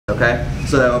okay?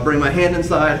 So I'll bring my hand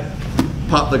inside,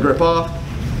 pop the grip off.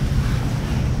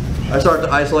 I start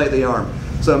to isolate the arm.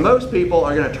 So most people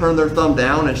are gonna turn their thumb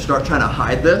down and start trying to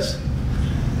hide this.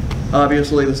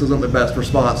 Obviously this isn't the best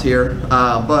response here,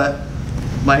 but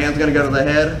my hand's gonna go to the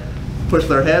head, push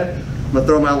their head, I'm gonna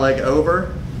throw my leg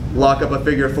over, lock up a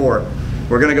figure 4.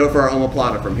 We're gonna go for our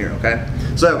omoplata from here, okay?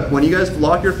 So when you guys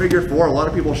lock your figure 4, a lot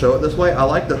of people show it this way. I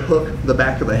like to hook the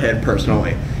back of the head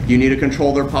personally. You need to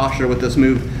control their posture with this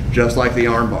move, just like the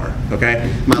arm bar,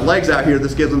 okay? My leg's out here,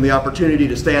 this gives them the opportunity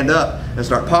to stand up and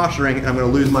start posturing, and I'm gonna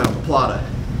lose my omoplata.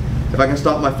 If I can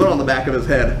stop my foot on the back of his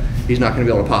head, he's not gonna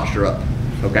be able to posture up,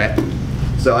 okay?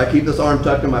 So I keep this arm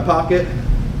tucked in my pocket,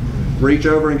 reach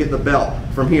over and get the belt.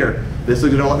 From here, this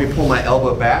is gonna let me pull my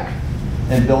elbow back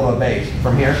and build a base.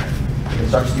 From here, I can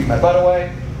start to scoot my butt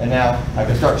away, and now I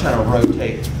can start trying to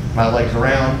rotate my legs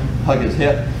around, hug his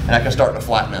hip, and I can start to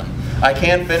flatten him. I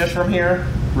can finish from here,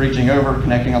 reaching over,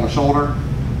 connecting on the shoulder,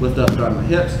 lift up, drive my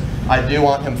hips. I do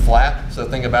want him flat, so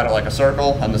think about it like a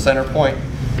circle. I'm the center point,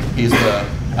 he's the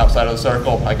outside of the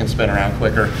circle. I can spin around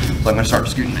quicker. So I'm gonna start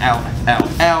scooting out,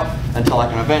 out, out, until I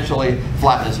can eventually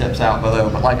flatten his hips out,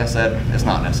 but like I said, it's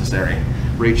not necessary.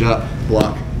 Reach up,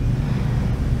 block,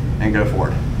 and go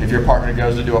forward. If your partner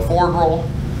goes to do a forward roll,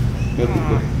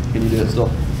 can you do it still?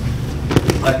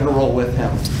 I can roll with him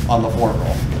on the forward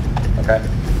roll, okay?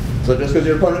 So just because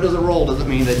your opponent does a roll doesn't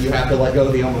mean that you have to let go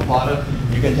of the omoplata.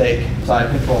 You can take side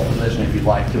control position if you'd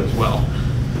like to as well.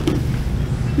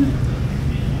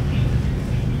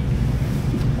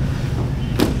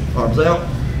 Arms out,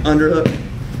 underhook,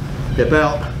 hip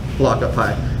out, block up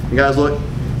high. And guys, look,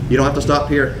 you don't have to stop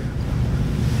here.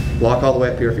 Walk all the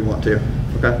way up here if you want to,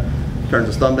 okay? Turns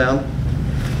his thumb down,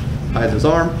 hides his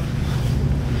arm.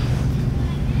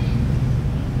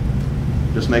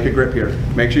 Just make a grip here.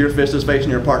 Make sure your fist is facing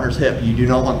your partner's hip. You do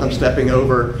not want them stepping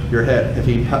over your head. If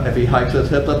he hikes his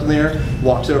hips up in the air,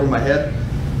 walks over my head,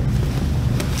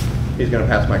 he's gonna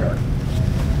pass my guard,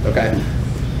 okay?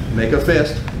 Make a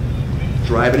fist,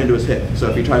 drive it into his hip. So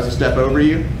if he tries to step over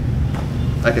you,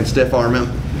 I can stiff arm him,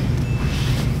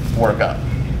 work up,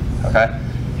 okay?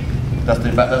 That's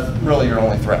really your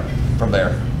only threat from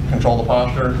there. Control the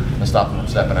posture and stop him from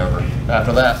stepping over.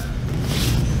 After that,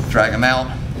 drag him out.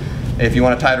 If you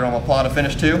want a tighter omoplata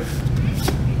finish too,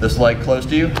 this leg close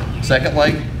to you, second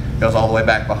leg goes all the way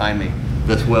back behind me.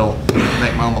 This will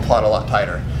make my omoplata a lot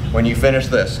tighter. When you finish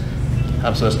this,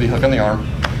 I'm supposed to be hooking the arm.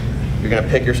 You're gonna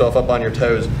pick yourself up on your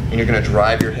toes and you're gonna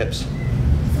drive your hips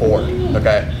forward,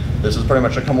 okay? This is pretty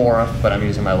much a Kimura, but I'm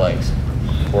using my legs.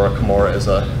 Or a Kimura is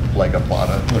a leg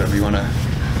omoplata, whatever you wanna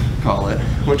call it.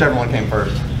 Whichever one came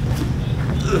first.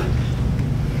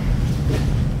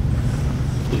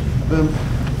 Boom.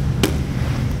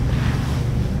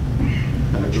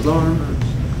 Manage his arm.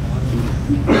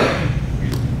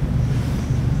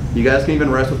 You guys can even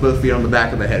rest with both feet on the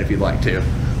back of the head if you'd like to.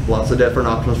 Lots of different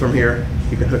options from here.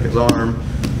 You can hook his arm.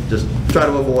 Just try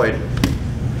to avoid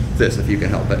this if you can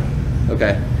help it,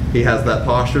 okay? He has that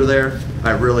posture there.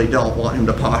 I really don't want him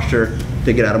to posture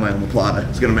to get out of my omoplata.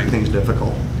 It's gonna make things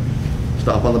difficult.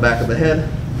 Stop on the back of the head,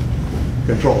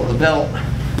 control the belt,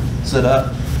 sit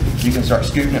up. You can start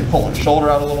scooting and pulling his shoulder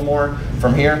out a little more.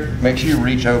 From here, make sure you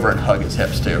reach over and hug his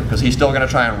hips too, because he's still gonna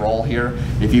try and roll here.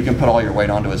 If you can put all your weight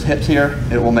onto his hips here,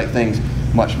 it will make things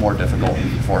much more difficult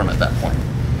for him at that point.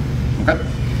 Okay?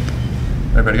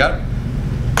 Everybody got it?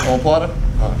 Omoplata?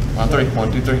 On 3,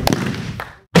 1, 2, 3.